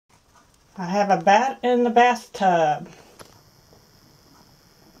I have a bat in the bathtub,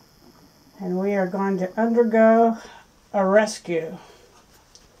 and we are going to undergo a rescue.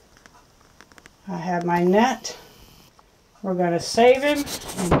 I have my net. We're going to save him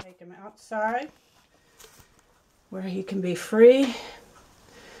and take him outside where he can be free.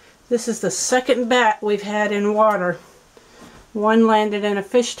 This is the second bat we've had in water. One landed in a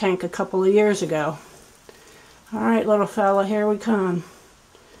fish tank a couple of years ago. Alright, little fella, here we come.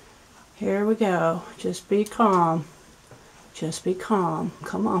 Here we go. Just be calm. Just be calm.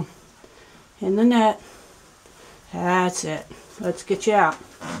 Come on. In the net. That's it. Let's get you out.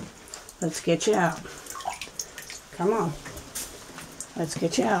 Let's get you out. Come on. Let's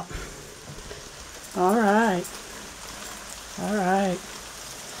get you out. Alright. Alright.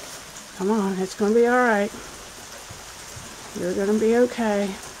 Come on. It's going to be alright. You're going to be okay.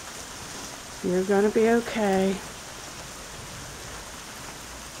 You're going to be okay.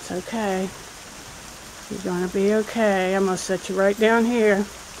 It's okay. You're going to be okay. I'm going to set you right down here.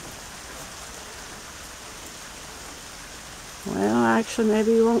 Well, actually,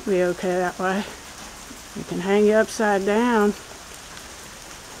 maybe you won't be okay that way. We can hang you upside down.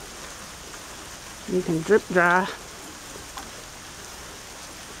 You can drip dry.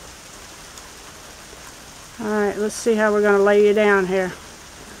 Alright, let's see how we're going to lay you down here.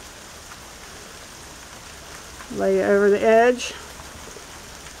 Lay you over the edge.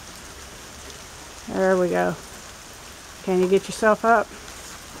 There we go. Can you get yourself up?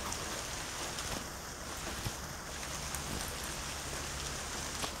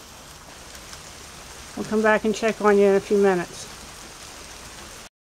 We'll come back and check on you in a few minutes.